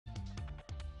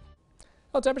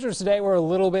Well, temperatures today were a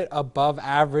little bit above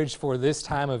average for this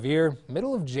time of year.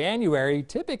 Middle of January,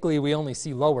 typically we only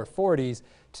see lower 40s.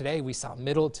 Today we saw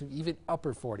middle to even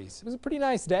upper 40s. It was a pretty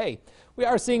nice day. We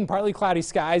are seeing partly cloudy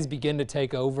skies begin to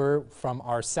take over from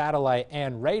our satellite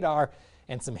and radar,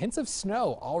 and some hints of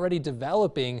snow already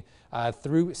developing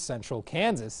through central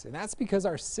Kansas. And that's because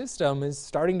our system is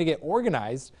starting to get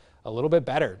organized a little bit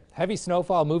better. Heavy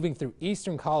snowfall moving through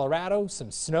eastern Colorado,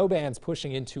 some snow bands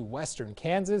pushing into western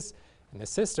Kansas. And the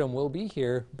system will be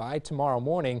here by tomorrow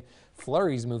morning.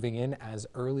 Flurries moving in as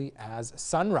early as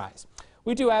sunrise.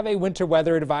 We do have a winter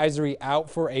weather advisory out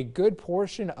for a good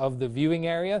portion of the viewing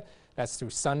area. That's through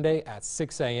Sunday at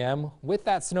 6 a.m. With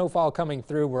that snowfall coming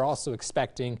through, we're also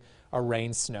expecting a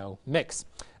rain-snow mix.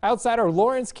 Outside our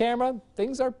Lawrence camera,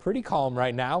 things are pretty calm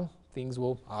right now. Things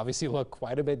will obviously look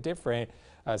quite a bit different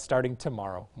starting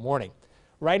tomorrow morning.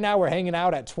 Right now we're hanging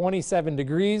out at 27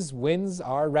 degrees. Winds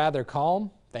are rather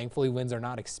calm. Thankfully, winds are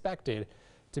not expected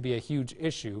to be a huge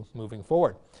issue moving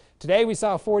forward. Today we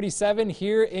saw 47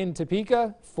 here in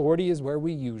Topeka. 40 is where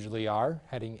we usually are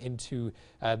heading into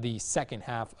the second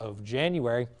half of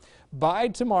January. By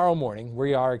tomorrow morning,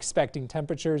 we are expecting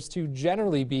temperatures to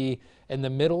generally be in the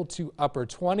middle to upper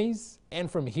 20s.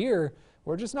 And from here,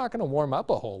 we're just not going to warm up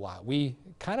a whole lot. We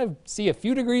kind of see a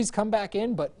few degrees come back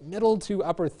in, but middle to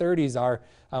upper 30s are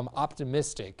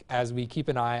optimistic as we keep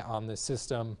an eye on the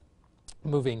system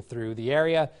moving through the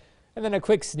area. And then a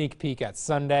quick sneak peek at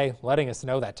Sunday, letting us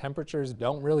know that temperatures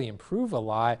don't really improve a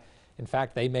lot. In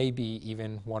fact, they may be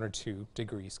even 1 or 2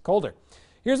 degrees colder.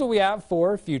 Here's what we have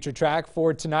for future track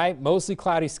for tonight. Mostly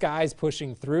cloudy skies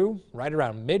pushing through right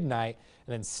around midnight,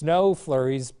 and then snow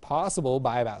flurries possible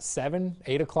by about 7,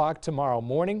 8 o'clock tomorrow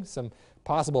morning. Some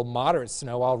possible moderate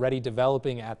snow already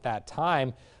developing at that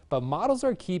time. But models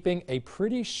are keeping a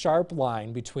pretty sharp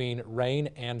line between rain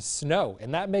and snow,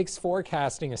 and that makes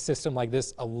forecasting a system like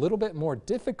this a little bit more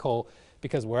difficult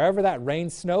because wherever that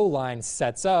rain-snow line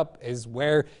sets up is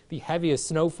where the heaviest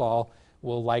snowfall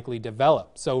will likely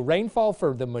develop. So rainfall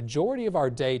for the majority of our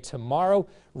day tomorrow.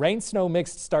 Rain-snow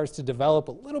mix starts to develop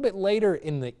a little bit later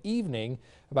in the evening.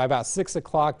 By about 6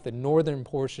 o'clock, the northern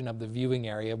portion of the viewing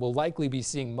area will likely be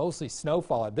seeing mostly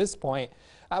snowfall at this point.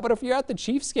 But if you're at the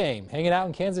Chiefs game, hanging out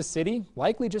in Kansas City,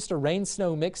 likely just a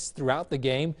rain-snow mix throughout the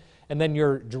game. And then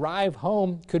your drive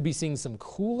home could be seeing some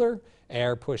cooler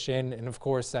air push in. And of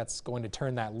course, that's going to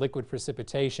turn that liquid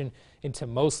precipitation into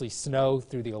mostly snow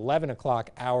through the 11 o'clock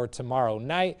hour tomorrow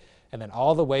night. And then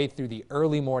all the way through the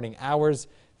early morning hours,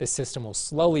 this system will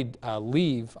slowly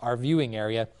leave our viewing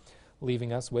area,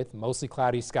 leaving us with mostly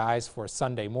cloudy skies for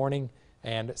Sunday morning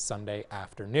and Sunday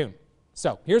afternoon.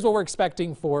 So here's what we're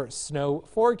expecting for snow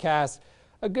forecast.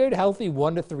 A good healthy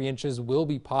 1 to 3 inches will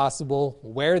be possible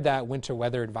where that winter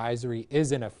weather advisory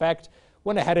is in effect.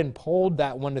 Went ahead and pulled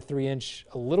that 1 to 3 inch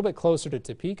a little bit closer to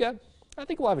Topeka. I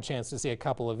think we'll have a chance to see a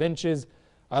couple of inches.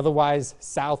 Otherwise,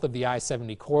 south of the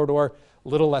I-70 corridor, a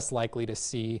little less likely to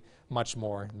see much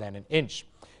more than an inch.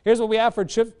 Here's what we have for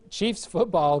Chiefs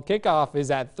football. Kickoff is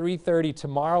at 3:30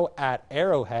 tomorrow at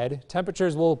Arrowhead.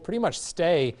 Temperatures will pretty much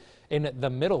stay in the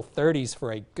middle 30s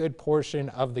for a good portion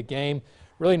of the game.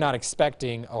 Really not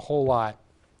expecting a whole lot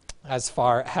as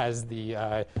far as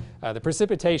the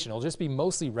precipitation. It'll just be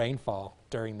mostly rainfall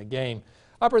during the game.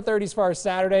 Upper 30s for our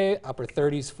Saturday, upper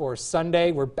 30s for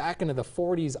Sunday. We're back into the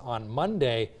 40s on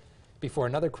Monday before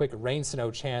another quick rain-snow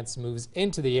chance moves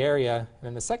into the area. And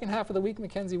in the second half of the week,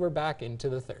 Mackenzie, we're back into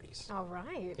the 30s. All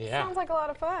right. Yeah. Sounds like a lot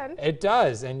of fun. It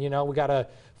does. And, you know, we got a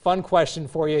fun question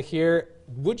for you here.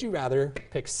 Would you rather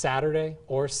pick Saturday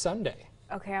or Sunday?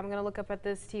 Okay, I'm going to look up at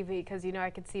this TV because, you know,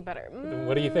 I can see better.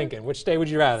 What are you thinking? Which day would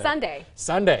you rather? Sunday.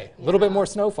 Sunday. A little bit more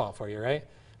snowfall for you, right?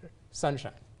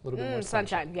 Sunshine. A little bit more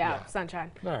sunshine. Yeah,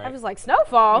 sunshine. All right. I was like,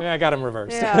 snowfall? Yeah, I got him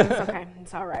reversed. Yeah, it's okay.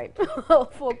 It's all right.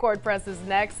 Full court press is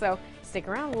next, so stick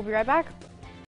around. We'll be right back.